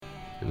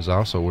It was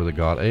also where the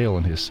god El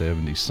and his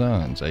 70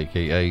 sons,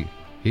 aka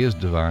his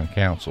divine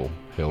council,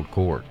 held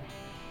court.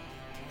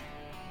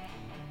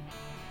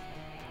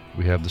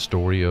 We have the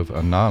story of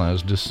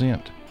Inanna's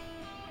descent.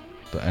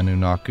 The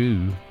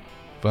Anunnaki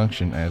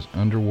functioned as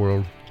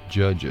underworld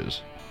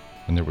judges,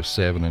 and there were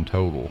 7 in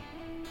total.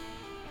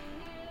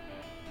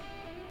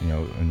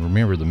 And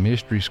remember, the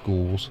mystery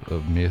schools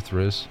of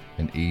Mithras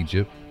and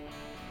Egypt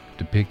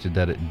depicted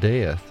that at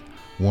death,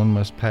 one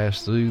must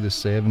pass through the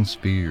 7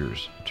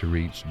 spheres to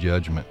reach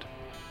judgment,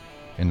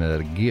 and that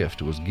a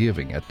gift was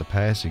given at the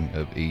passing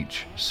of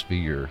each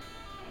sphere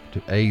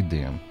to aid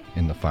them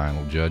in the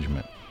final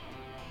judgment.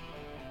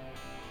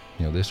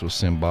 This was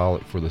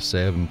symbolic for the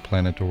 7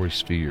 planetary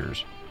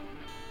spheres.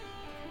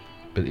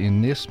 But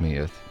in this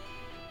myth,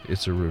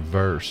 it's a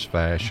reverse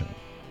fashion.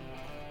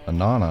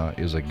 Inanna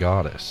is a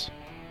goddess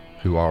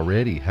who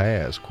already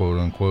has,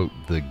 quote-unquote,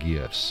 the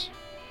gifts.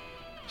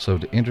 So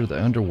to enter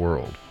the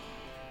underworld,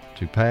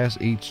 to pass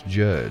each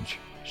judge,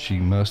 she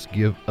must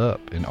give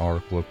up an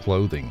article of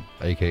clothing,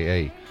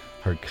 aka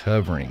her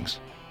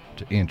coverings,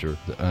 to enter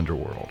the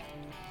underworld.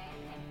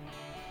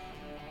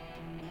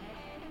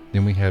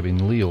 Then we have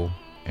Enlil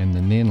and the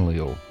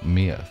Ninlil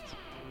myth.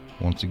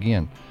 Once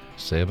again,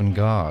 7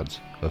 gods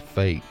of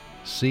fate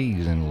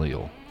seize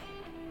Enlil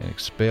and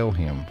expel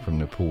him from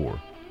Nippur.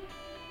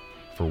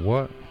 For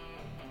what?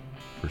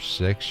 For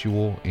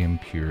sexual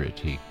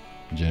impurity.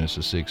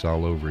 Genesis 6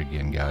 all over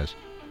again, guys.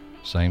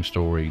 Same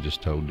story,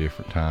 just told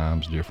different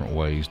times, different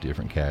ways,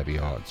 different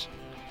caveats.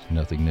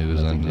 Nothing new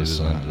is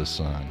under the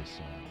sun.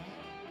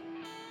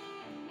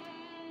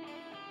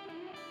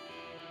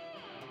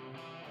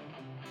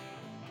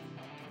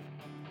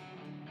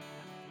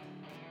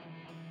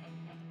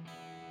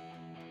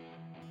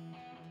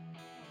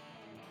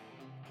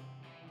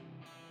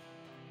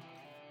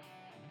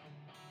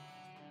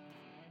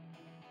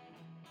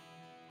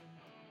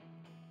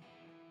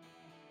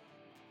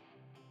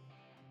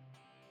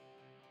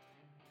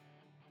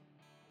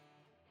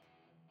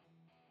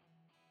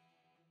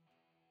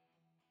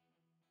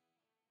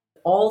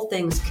 All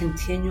things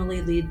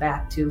continually lead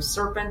back to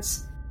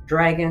serpents,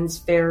 dragons,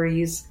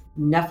 fairies,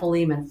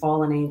 Nephilim, and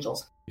fallen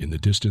angels. In the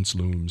distance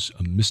looms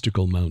a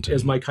mystical mountain.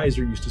 As Mike Heiser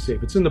used to say,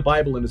 if it's in the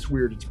Bible and it's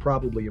weird, it's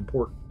probably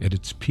important. At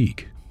its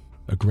peak,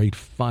 a great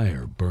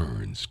fire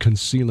burns,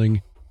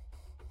 concealing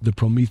the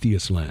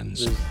Prometheus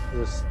lens.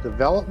 This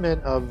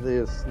development of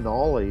this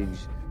knowledge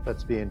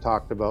that's being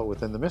talked about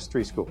within the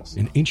mystery schools.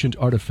 An ancient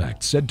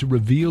artifact said to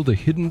reveal the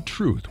hidden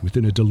truth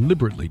within a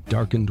deliberately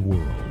darkened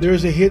world. There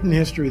is a hidden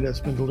history that's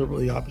been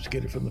deliberately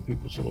obfuscated from the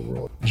peoples of the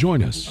world.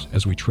 Join us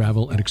as we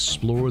travel and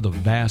explore the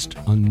vast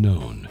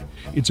unknown.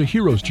 It's a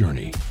hero's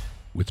journey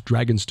with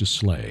dragons to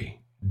slay,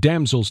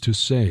 damsels to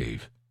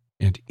save,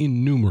 and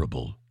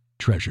innumerable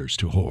treasures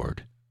to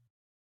hoard.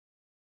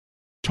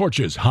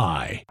 Torches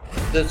high.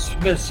 The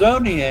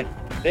Smithsonian,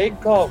 they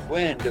caught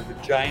wind of a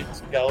giant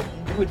skeleton.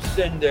 They would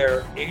send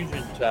their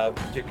agents out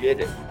to get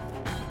it.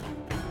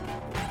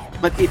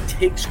 But it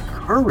takes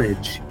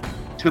courage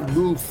to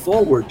move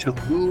forward, to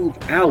move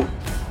out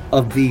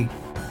of the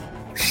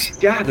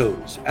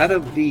shadows, out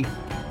of the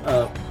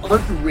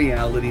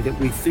unreality that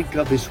we think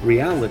of as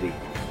reality.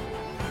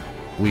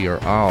 We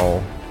are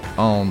all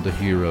on the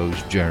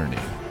hero's journey.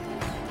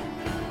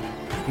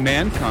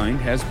 Mankind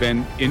has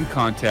been in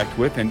contact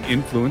with and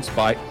influenced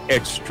by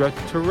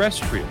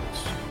extraterrestrials.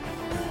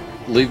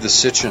 Leave the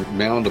sentient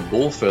mound of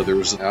bull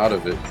feathers out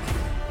of it.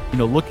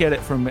 Look at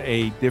it from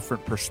a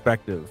different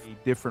perspective.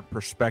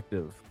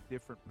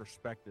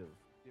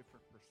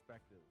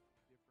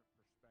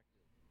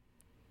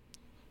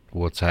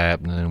 What's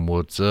happening?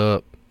 What's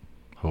up?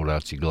 Hold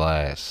out your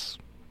glass,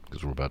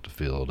 because we're about to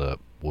fill it up.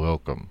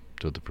 Welcome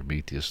to the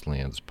Prometheus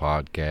Lens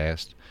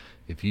podcast.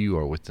 If you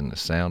are within the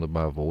sound of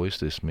my voice,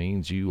 this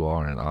means you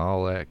are an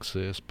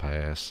all-access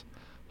pass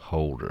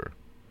holder.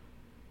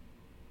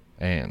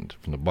 And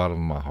from the bottom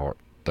of my heart,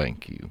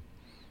 thank you.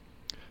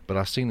 But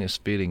I seen this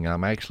fitting.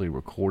 I'm actually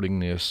recording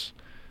this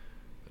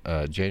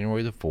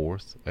January the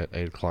 4th at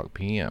 8 o'clock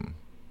p.m.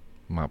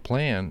 My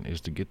plan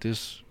is to get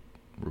this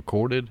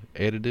recorded,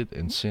 edited,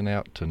 and sent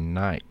out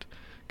tonight,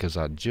 because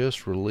I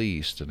just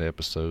released an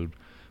episode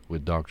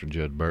with Dr.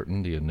 Judd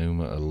Burton, the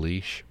Enuma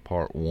Elish,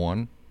 Part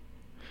 1.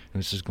 And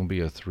this is going to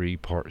be a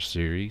 3-part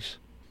series.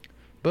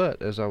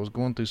 But as I was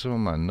going through some of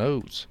my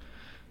notes,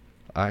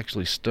 I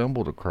actually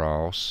stumbled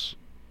across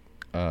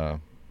the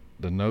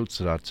notes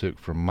that I took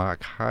from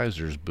Mike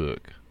Heiser's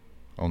book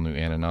on the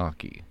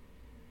Anunnaki.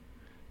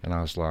 And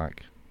I was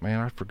like, man,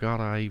 I forgot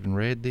I even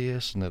read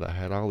this and that I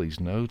had all these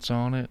notes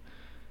on it.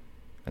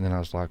 And then I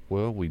was like,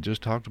 well, we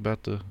just talked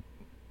about the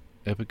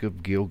Epic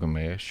of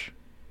Gilgamesh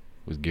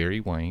with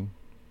Gary Wayne.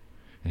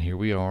 And here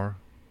we are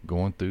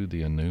going through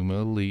the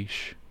Enuma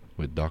Elish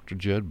with Dr.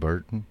 Judd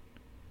Burton.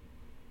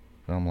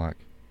 And I'm like,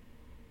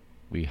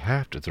 we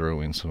have to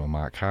throw in some of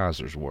Mike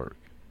Heiser's work.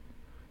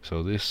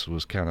 So this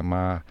was kind of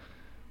my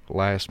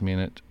last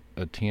minute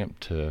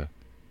attempt to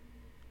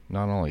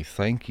not only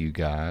thank you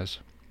guys,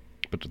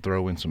 but to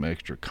throw in some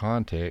extra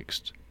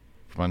context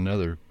from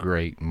another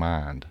great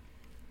mind.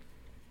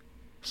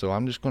 So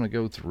I'm just going to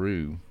go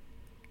through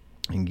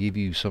and give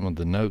you some of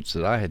the notes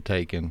that I had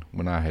taken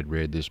when I had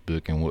read this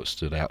book and what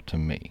stood out to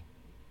me.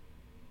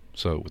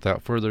 So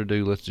without further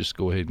ado, let's just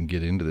go ahead and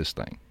get into this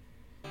thing.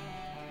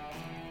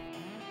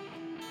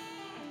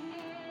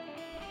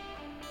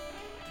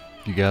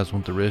 If you guys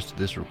want the rest of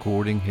this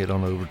recording, head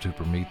on over to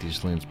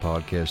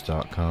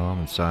PrometheusLensPodcast.com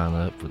and sign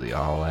up for the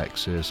All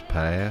Access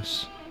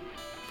Pass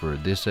for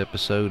this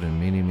episode and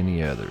many,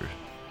 many other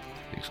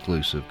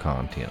exclusive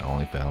content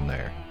only found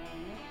there.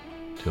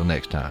 Till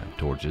next time,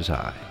 torches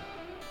high.